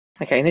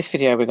Okay, in this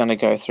video, we're going to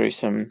go through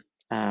some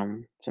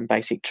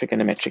basic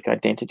trigonometric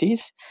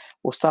identities.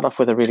 We'll start off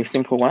with a really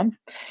simple one,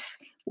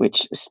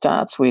 which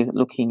starts with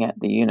looking at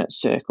the unit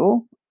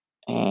circle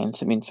and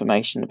some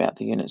information about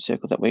the unit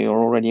circle that we are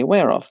already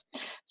aware of.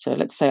 So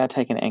let's say I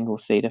take an angle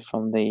theta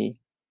from the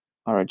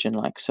origin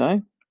like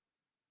so.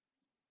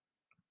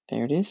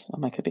 There it is. I'll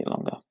make it a bit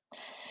longer.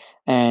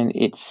 And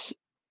it's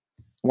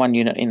 1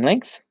 unit in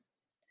length.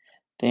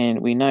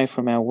 Then we know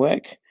from our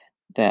work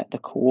that the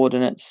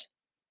coordinates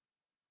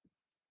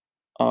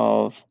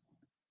of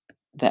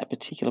that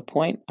particular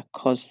point are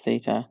cos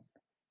theta,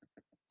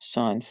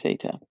 sine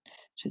theta.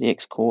 So the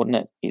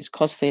x-coordinate is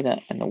cos theta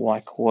and the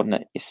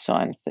y-coordinate is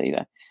sine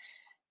theta.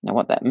 Now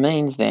what that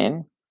means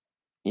then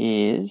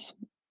is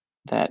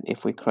that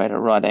if we create a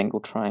right angle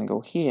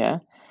triangle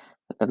here,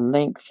 that the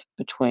length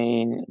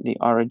between the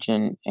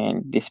origin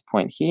and this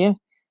point here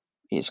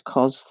is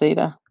cos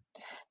theta,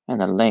 and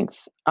the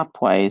length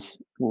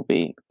upways will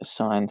be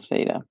sine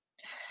theta.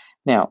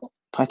 Now,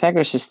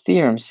 Pythagoras'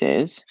 theorem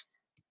says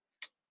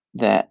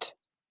that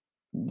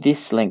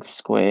this length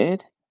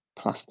squared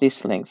plus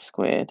this length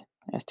squared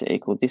has to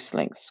equal this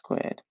length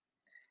squared.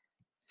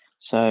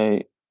 So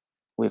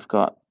we've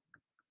got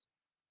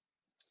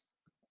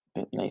a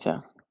bit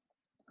neater.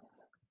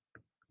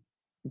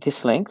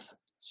 This length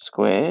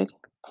squared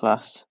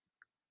plus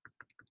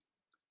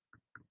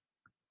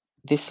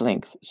this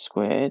length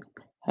squared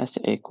has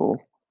to equal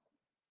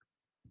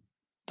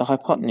the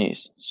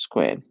hypotenuse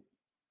squared.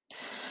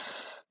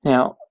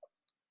 Now,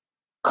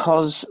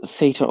 cos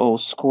theta all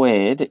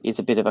squared is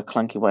a bit of a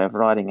clunky way of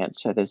writing it.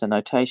 So there's a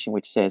notation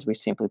which says we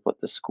simply put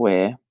the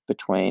square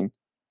between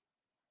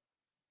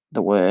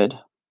the word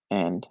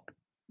and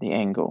the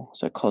angle.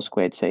 So cos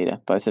squared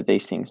theta, both of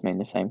these things mean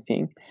the same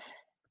thing.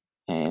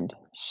 And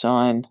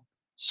sine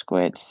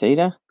squared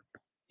theta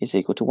is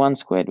equal to 1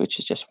 squared, which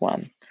is just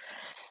 1.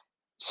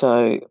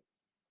 So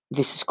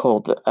this is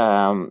called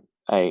a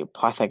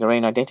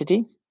Pythagorean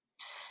identity.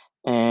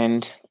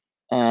 And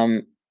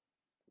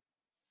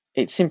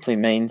it simply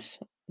means,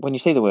 when you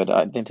see the word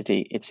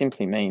identity, it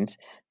simply means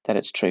that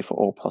it's true for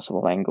all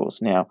possible angles.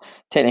 Now,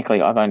 technically,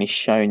 I've only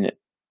shown it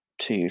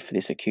to you for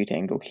this acute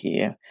angle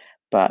here,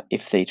 but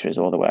if theta is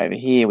all the way over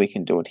here, we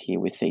can do it here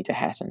with theta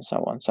hat and so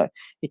on. So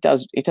it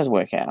does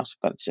work out,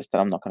 but it's just that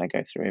I'm not going to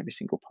go through every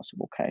single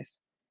possible case.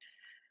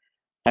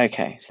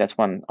 Okay, so that's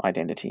one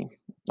identity.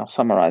 I'll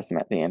summarize them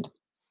at the end.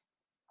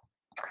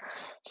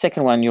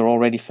 Second one you're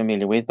already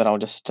familiar with, but I'll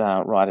just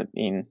write it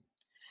in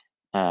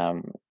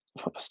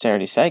for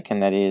posterity's sake,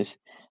 and that is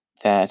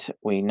that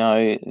we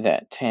know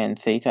that tan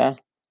theta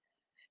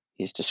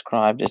is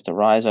described as the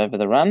rise over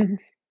the run.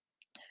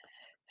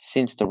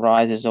 Since the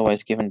rise is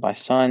always given by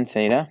sine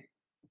theta,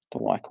 the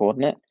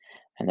y-coordinate,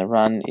 and the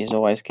run is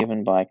always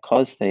given by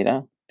cos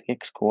theta, the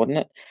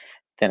x-coordinate,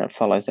 then it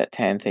follows that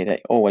tan theta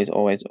always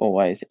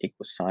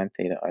equals sine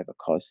theta over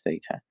cos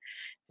theta.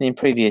 And in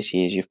previous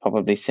years, you've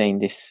probably seen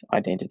this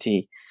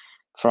identity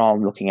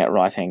from looking at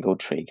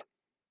right-angled trig.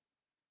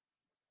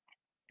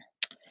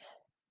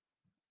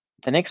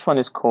 The next one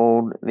is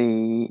called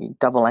the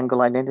double angle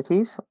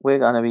identities. We're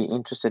going to be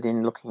interested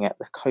in looking at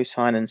the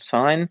cosine and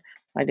sine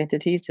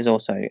identities. There's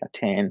also a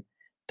tan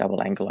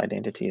double angle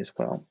identity as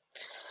well.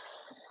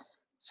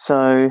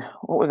 So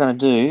what we're going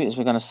to do is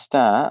we're going to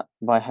start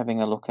by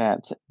having a look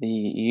at the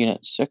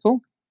unit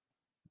circle.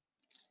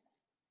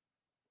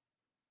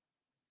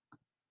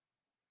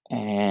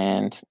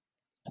 And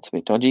it's a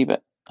bit dodgy,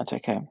 but that's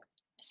okay.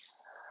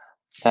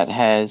 That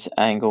has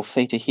angle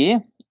theta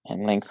here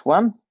and length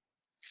 1.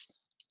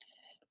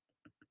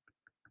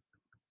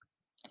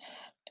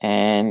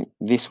 And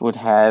this would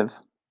have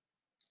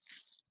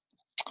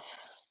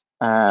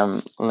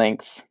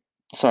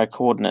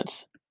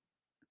coordinates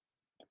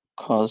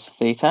cos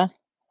theta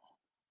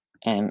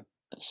and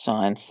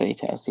sine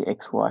theta as the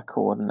xy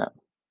coordinate.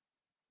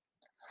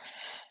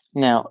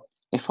 Now,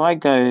 if I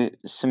go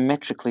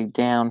symmetrically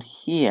down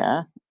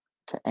here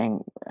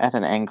at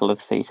an angle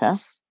of theta,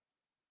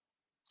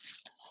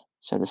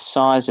 so the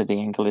size of the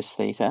angle is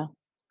theta,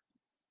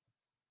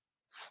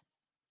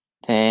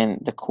 then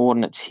the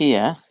coordinates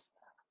here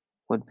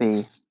would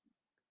be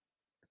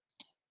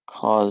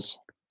cos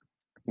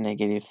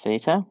negative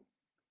theta,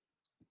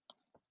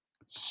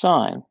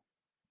 sine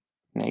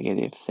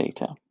negative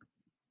theta.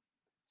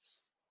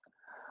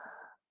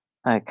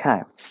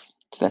 Okay,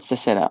 so that's the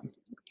setup.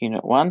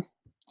 Unit 1.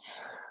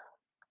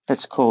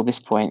 Let's call this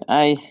point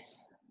A.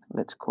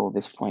 Let's call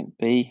this point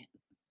B.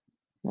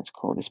 Let's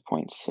call this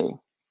point C.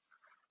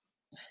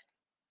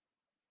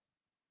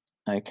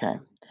 Okay,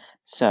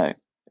 so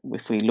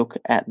if we look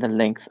at the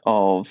length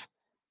of,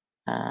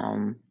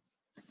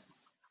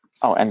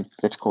 and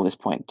let's call this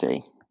point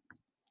D.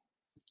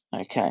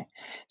 Okay,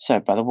 so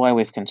by the way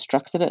we've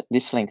constructed it,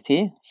 this length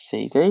here,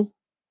 CD,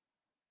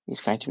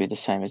 is going to be the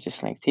same as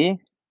this length here,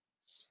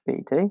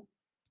 BD.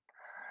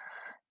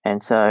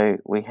 And so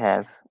we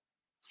have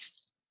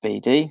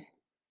BD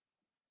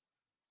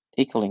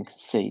equaling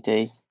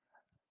CD,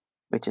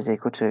 which is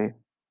equal to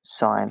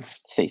sine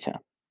theta.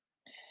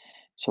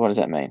 So what does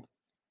that mean?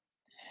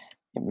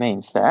 It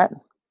means that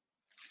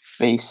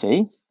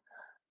BC,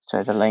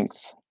 so the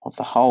length of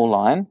the whole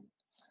line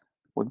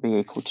would be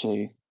equal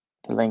to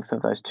the length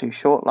of those two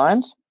short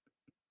lines,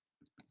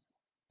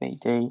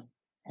 BD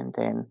and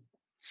then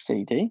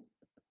CD.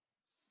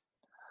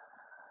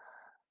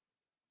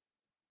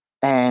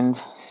 And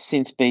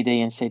since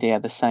BD and CD are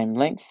the same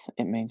length,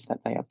 it means that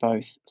they are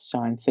both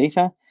sine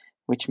theta,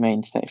 which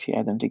means that if you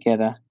add them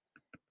together,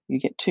 you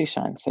get 2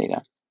 sine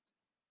theta.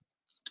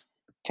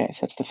 Okay,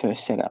 so that's the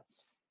first setup.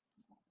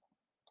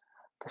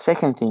 The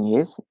second thing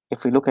is,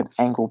 if we look at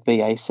angle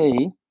BAC,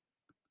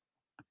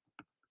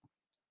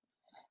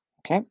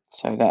 okay,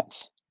 so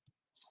that's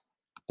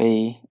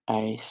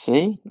BAC,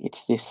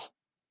 it's this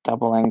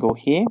double angle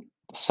here,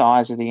 the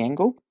size of the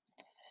angle.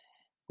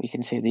 We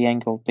can see the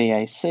angle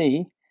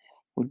BAC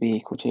would be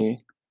equal to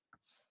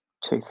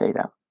 2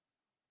 theta.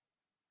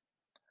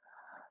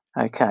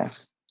 Okay,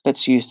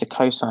 let's use the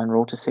cosine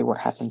rule to see what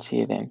happens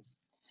here then.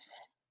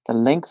 The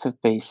length of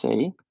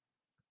BC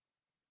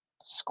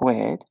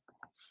squared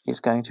is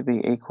going to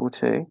be equal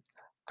to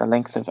the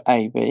length of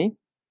AB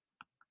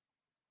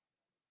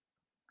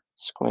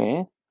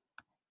squared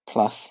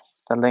plus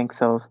the length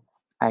of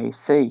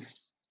AC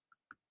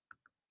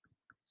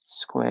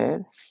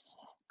squared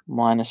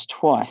minus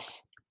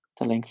twice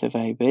the length of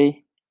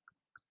AB,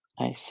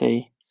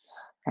 AC,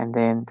 and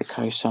then the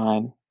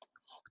cosine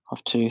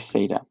of 2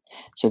 theta.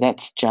 So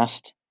that's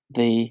just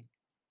the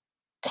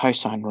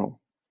cosine rule.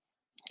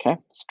 Okay,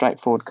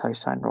 straightforward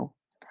cosine rule.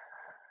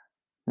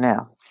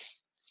 Now,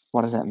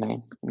 what does that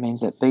mean? It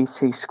means that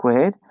BC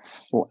squared,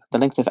 or the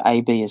length of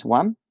AB is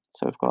 1,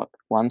 so we've got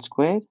 1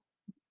 squared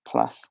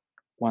plus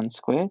 1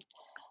 squared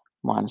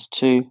minus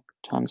 2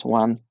 times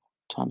 1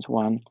 times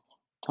 1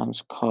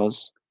 times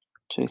cos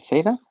 2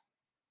 theta.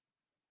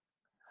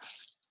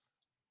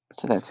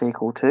 So that's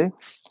equal to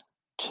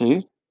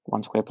 2,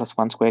 1 squared plus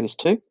 1 squared is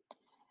 2,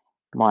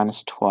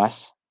 minus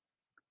twice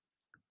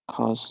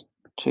cos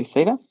 2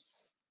 theta.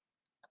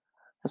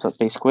 That's what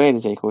B squared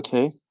is equal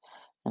to.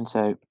 And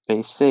so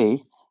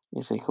BC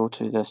is equal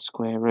to the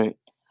square root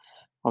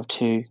of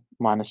 2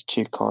 minus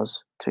 2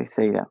 cos 2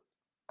 theta.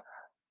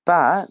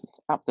 But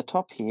up the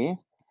top here,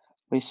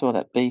 we saw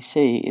that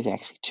BC is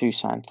actually 2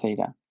 sine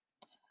theta.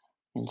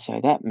 And so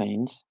that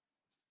means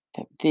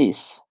that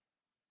this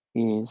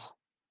is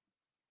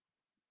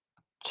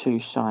 2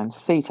 sine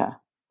theta,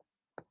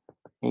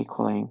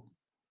 equaling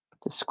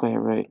the square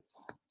root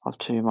of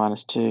 2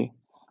 minus 2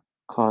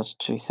 cos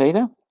 2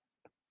 theta,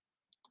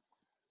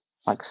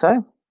 like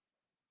so.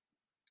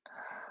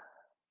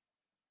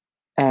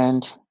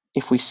 And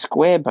if we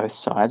square both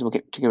sides, we'll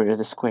get rid of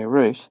the square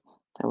root.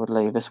 That would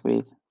leave us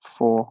with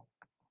 4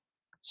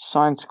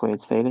 sine squared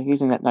theta.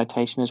 Using that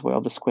notation as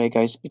well, the square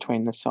goes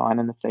between the sine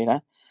and the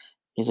theta,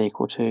 is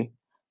equal to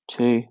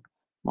 2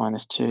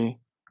 minus 2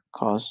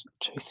 cos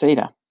 2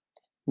 theta.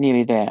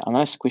 Nearly there. I'm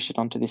going to squish it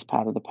onto this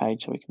part of the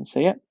page so we can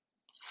see it.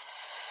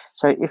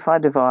 So if I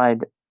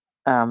divide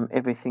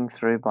everything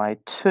through by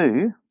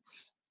 2,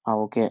 I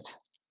will get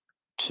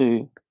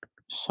 2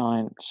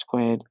 sine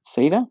squared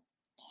theta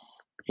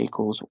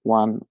equals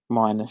 1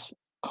 minus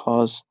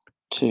cos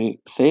 2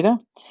 theta.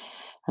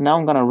 And now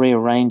I'm going to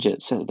rearrange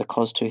it so that the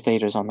cos 2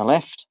 theta is on the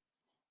left.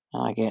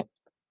 And I get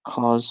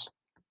cos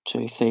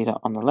 2 theta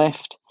on the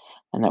left.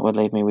 And that would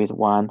leave me with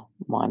 1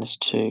 minus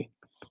 2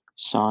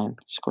 sine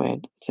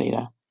squared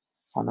theta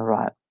on the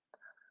right.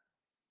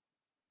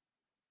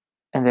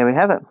 And there we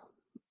have it.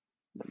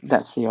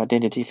 That's the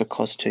identity for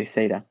cos 2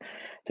 theta.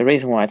 The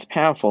reason why it's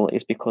powerful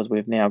is because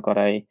we've now got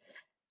a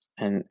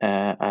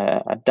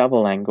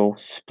double angle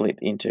split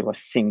into a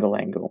single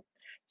angle.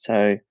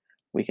 So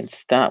we can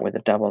start with a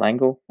double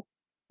angle,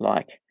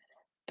 like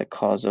the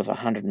cos of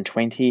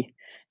 120,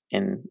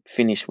 and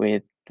finish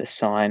with the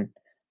sine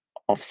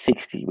of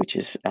 60, which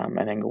is an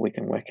angle we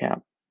can work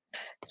out.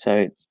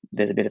 So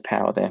there's a bit of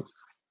power there.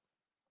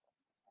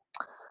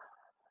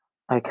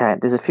 Okay,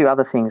 there's a few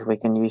other things we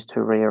can use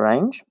to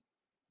rearrange.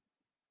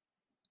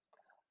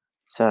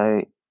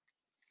 So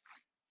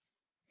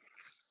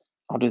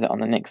I'll do that on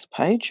the next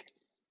page.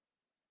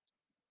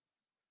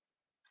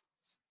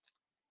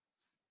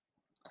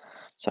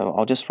 So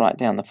I'll just write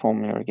down the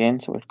formula again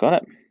so we've got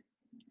it.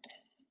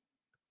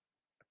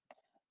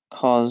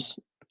 Cos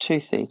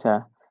 2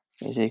 theta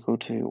is equal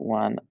to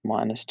 1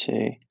 minus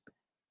 2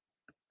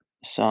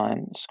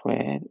 sine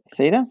squared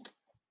theta.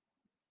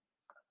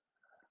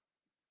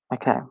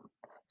 Okay,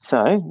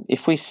 so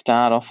if we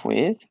start off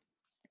with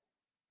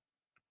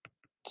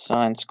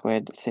sine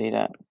squared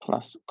theta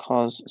plus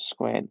cos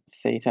squared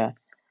theta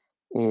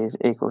is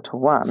equal to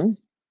 1,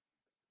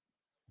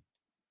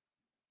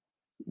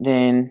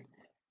 then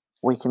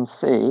we can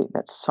see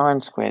that sine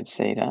squared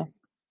theta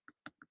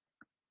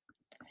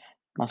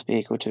must be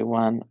equal to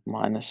 1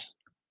 minus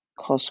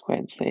cos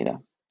squared theta.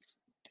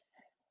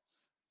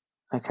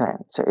 Okay,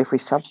 so if we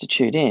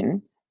substitute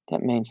in,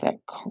 that means that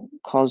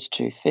cos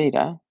 2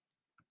 theta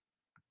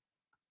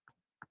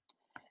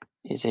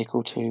is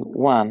equal to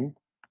 1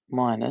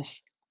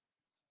 minus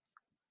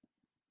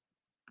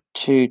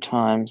 2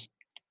 times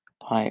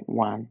by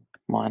 1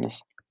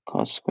 minus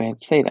cos squared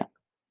theta.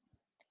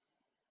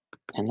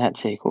 and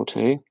that's equal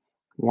to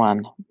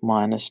 1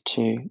 minus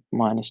 2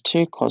 minus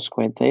 2 cos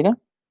squared theta.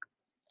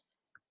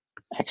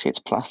 Actually, it's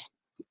plus,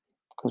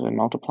 because we're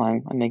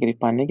multiplying a negative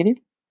by negative.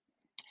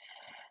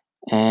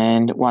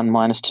 And 1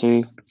 minus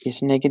 2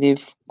 is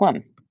negative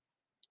 1.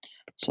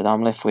 So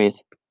I'm left with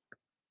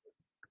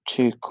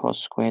 2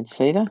 cos squared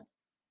theta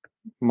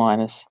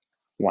minus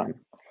 1.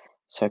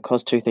 So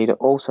cos 2 theta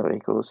also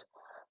equals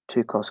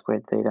 2 cos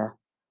squared theta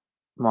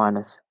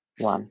minus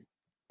 1.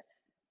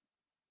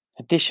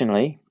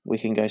 Additionally, we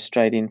can go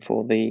straight in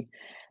for the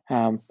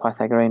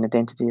Pythagorean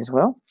identity as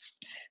well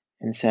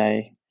and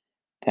say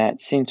that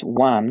since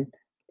 1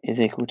 is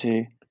equal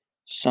to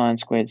sine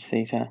squared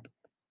theta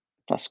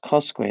plus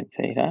cos squared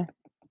theta,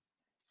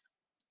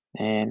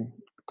 then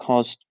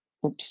cos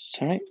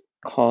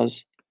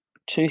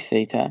 2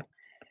 theta,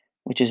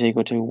 which is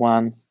equal to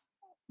 1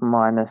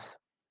 minus,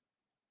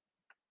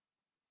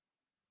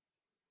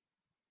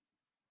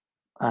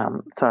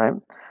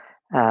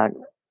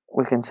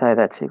 we can say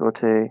that's equal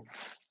to,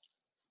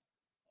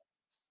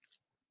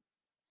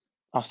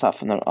 I'll start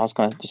from I was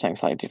going to do something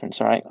slightly different,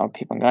 sorry, I'll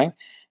keep on going.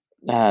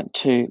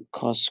 2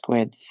 cos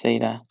squared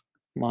theta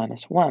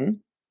minus 1,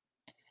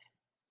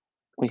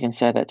 we can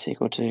say that's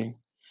equal to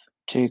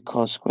 2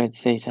 cos squared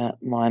theta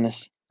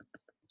minus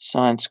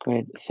sine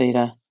squared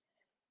theta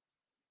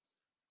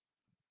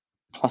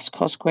plus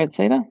cos squared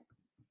theta.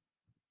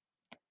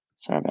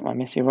 Sorry about my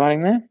messy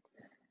writing there.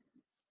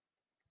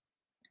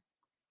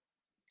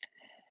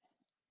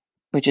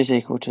 Which is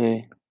equal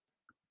to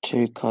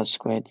 2 cos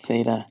squared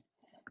theta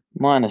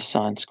minus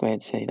sine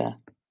squared theta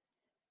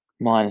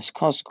minus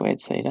cos squared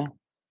theta,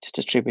 just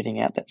distributing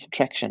out that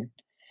subtraction,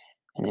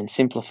 and then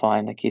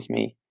simplifying, that gives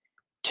me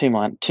 2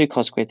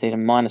 cos squared theta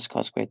minus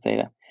cos squared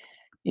theta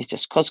is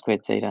just cos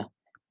squared theta,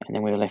 and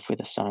then we're left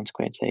with a sine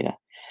squared theta.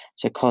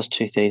 So cos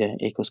 2 theta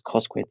equals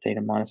cos squared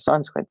theta minus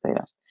sine squared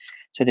theta.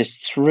 So there's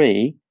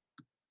 3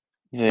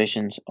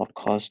 versions of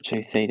cos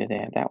 2 theta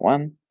there. That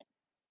one,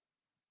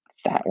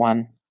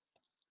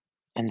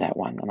 and that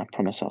one. And I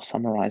promise I'll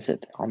summarize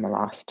it on the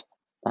last,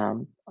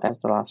 as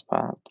the last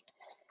part.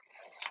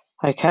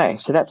 Okay,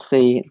 so that's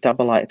the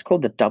it's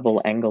called the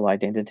double angle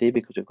identity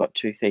because we've got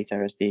 2 theta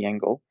as the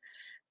angle.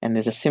 And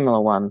there's a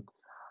similar one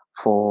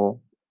for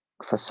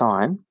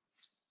sine.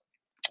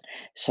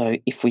 So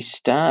if we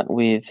start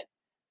with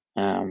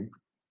the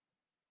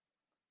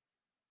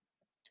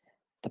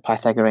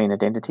Pythagorean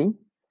identity,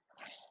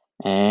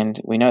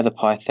 and we know the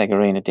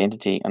Pythagorean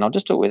identity, and I'll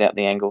just do it without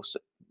the angles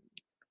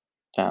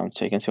so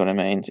you can see what I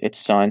mean. It's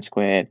sine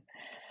squared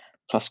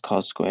plus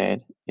cos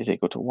squared is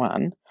equal to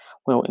 1.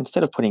 Well,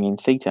 instead of putting in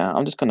theta,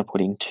 I'm just going to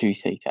put in 2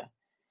 theta.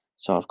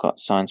 So I've got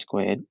sine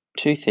squared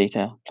 2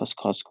 theta plus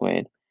cos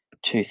squared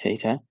 2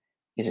 theta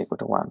is equal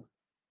to 1.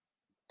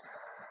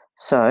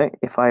 So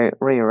if I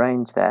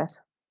rearrange that,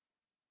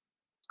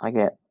 I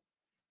get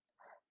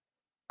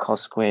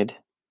cos squared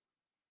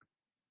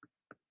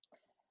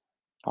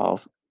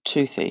of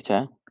 2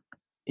 theta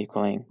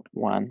equaling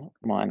 1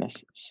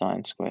 minus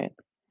sine squared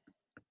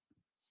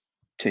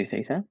 2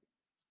 theta.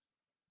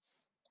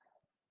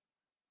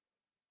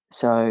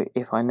 So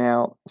if I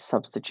now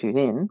substitute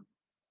in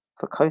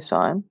for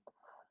cosine,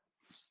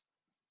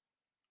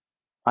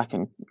 I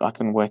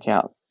can work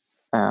out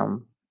a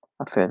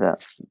further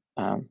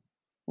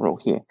rule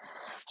here.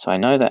 So I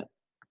know that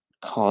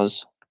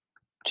cos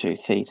 2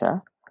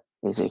 theta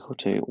is equal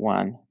to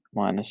 1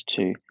 minus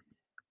 2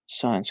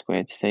 sine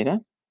squared theta.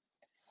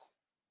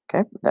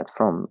 Okay, that's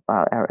from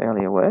our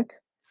earlier work.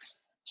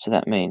 So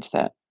that means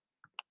that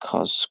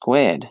cos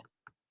squared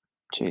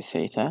 2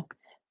 theta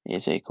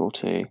is equal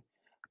to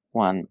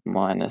 1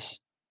 minus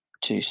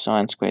 2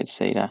 sine squared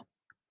theta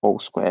all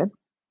squared,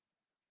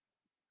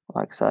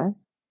 like so,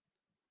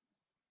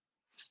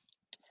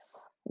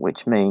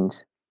 which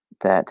means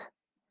that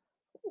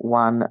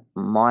 1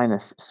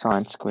 minus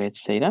sine squared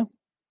theta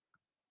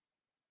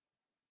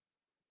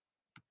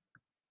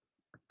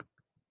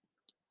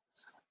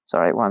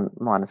sorry, 1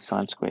 minus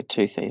sine squared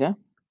 2 theta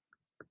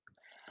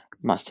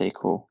must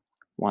equal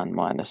 1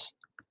 minus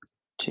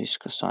 2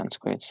 sine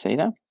squared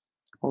theta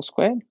all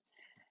squared.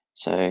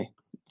 So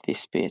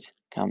this bit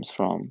comes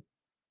from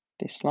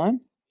this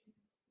line.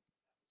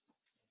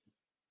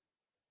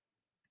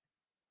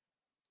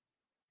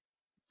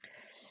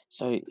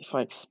 So if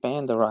I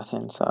expand the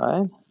right-hand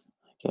side,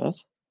 I get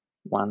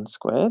 1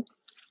 squared,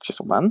 which is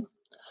 1,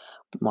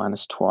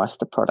 minus twice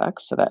the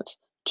product. So that's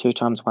 2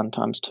 times 1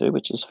 times 2,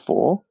 which is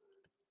 4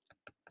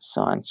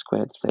 sine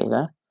squared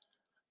theta,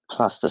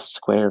 plus the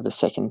square of the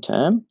second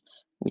term,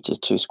 which is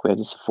 2 squared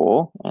is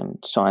 4, and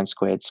sine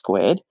squared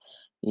squared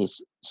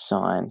is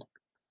sine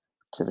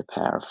to the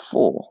power of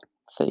 4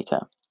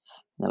 theta.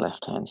 And the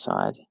left-hand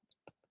side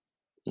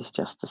is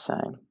just the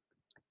same,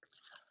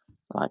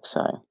 like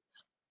so.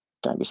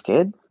 Don't be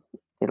scared.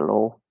 It'll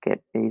all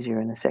get easier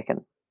in a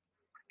second.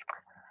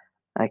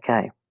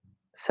 Okay,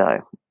 so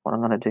what I'm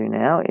going to do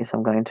now is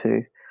I'm going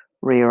to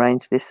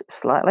rearrange this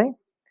slightly.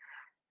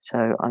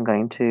 So I'm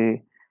going to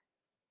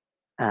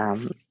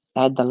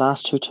add the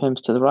last 2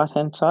 terms to the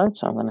right-hand side.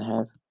 So I'm going to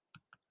have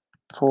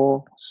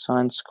 4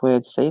 sine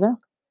squared theta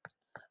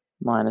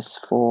minus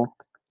 4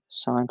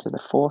 sine to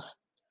the 4th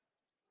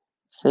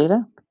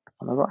theta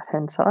on the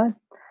right-hand side.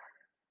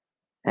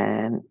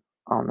 And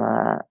on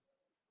the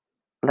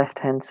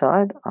left-hand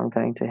side, I'm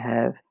going to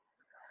have,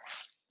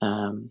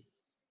 I'm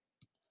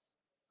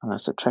going to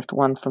subtract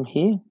 1 from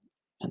here,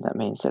 and that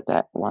means that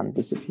that 1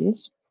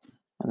 disappears.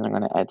 And then I'm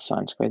going to add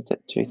sine squared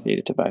 2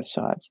 theta to both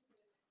sides.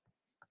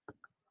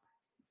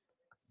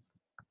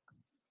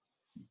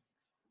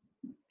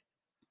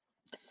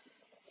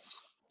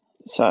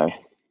 So,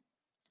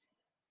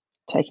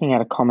 taking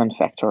out a common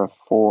factor of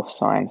 4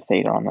 sine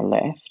theta on the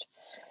left,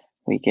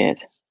 we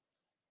get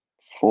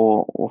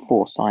 4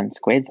 sine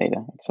squared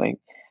theta. So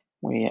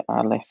we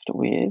are left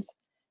with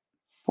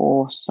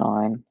 4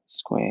 sine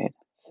squared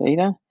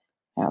theta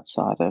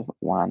outside of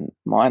 1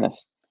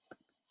 minus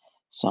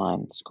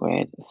sine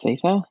squared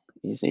theta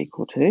is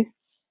equal to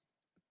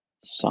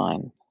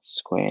sine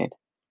squared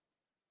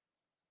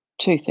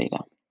 2 theta.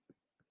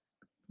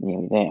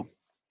 Nearly there.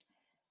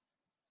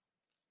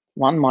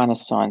 1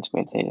 minus sine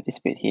squared theta, this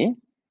bit here,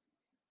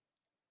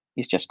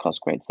 is just cos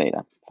squared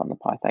theta from the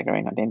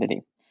Pythagorean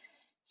identity.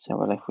 So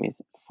we're left with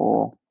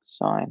 4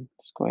 sine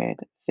squared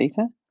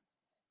theta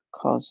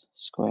cos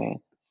squared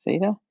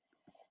theta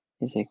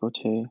is equal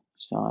to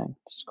sine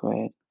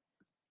squared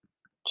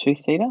 2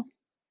 theta.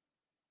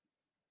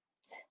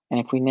 And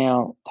if we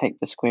now take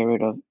the square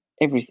root of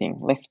everything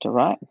left to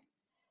right,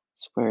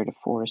 square root of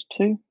 4 is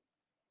 2,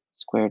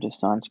 square root of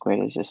sine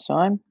squared is just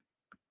sine,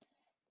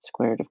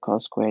 square root of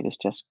cos squared is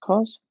just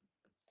cos,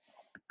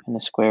 and the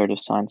square root of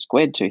sine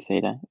squared 2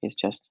 theta is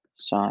just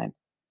sine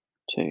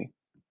 2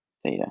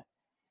 theta.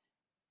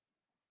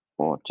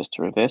 Or just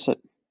to reverse it,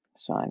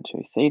 sine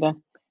 2 theta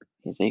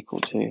is equal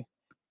to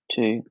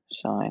 2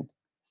 sine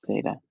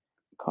theta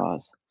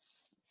cos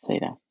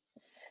theta.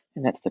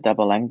 And that's the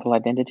double angle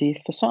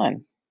identity for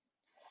sine.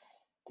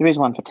 There is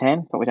one for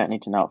tan, but we don't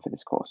need to know it for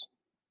this course.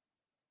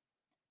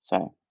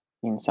 So,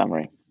 in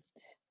summary,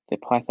 the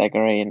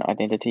Pythagorean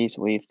identities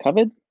we've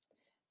covered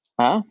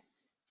are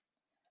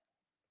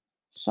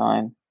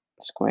sine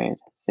squared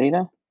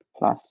theta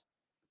plus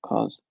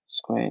cos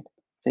squared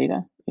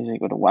theta is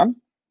equal to 1.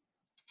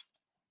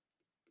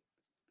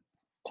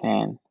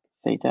 Tan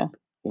theta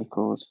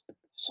equals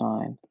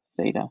sine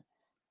theta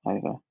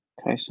over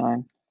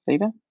cosine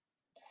theta.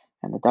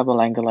 And the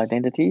double angle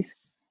identities,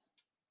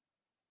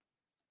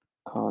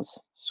 cos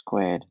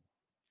 2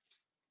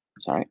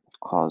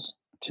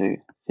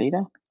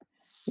 theta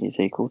is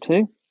equal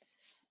to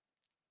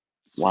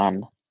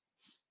 1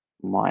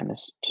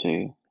 minus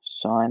 2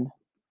 sine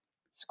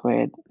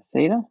squared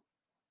theta,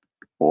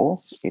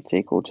 or it's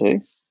equal to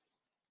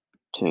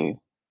 2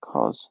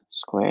 cos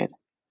squared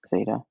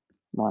theta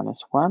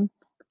minus 1,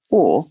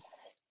 or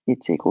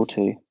it's equal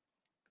to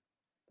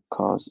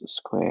cos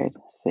squared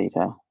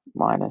theta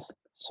minus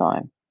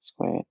sine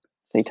squared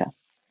theta.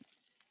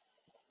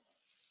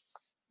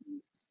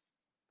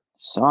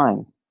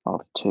 Sine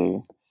of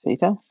 2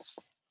 theta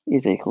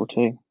is equal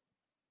to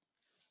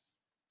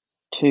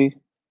 2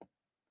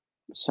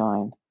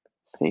 sine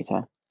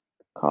theta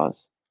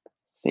cos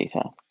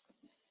theta.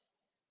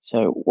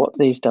 So what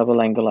these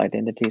double angle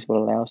identities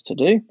will allow us to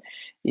do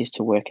is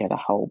to work out a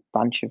whole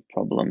bunch of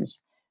problems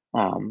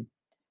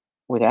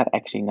without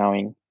actually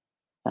knowing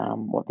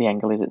what the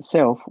angle is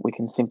itself. We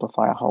can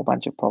simplify a whole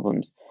bunch of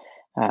problems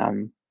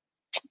and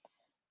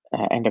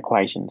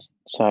equations.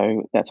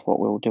 So that's what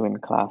we'll do in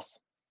class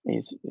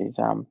is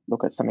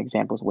look at some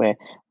examples where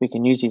we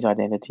can use these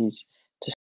identities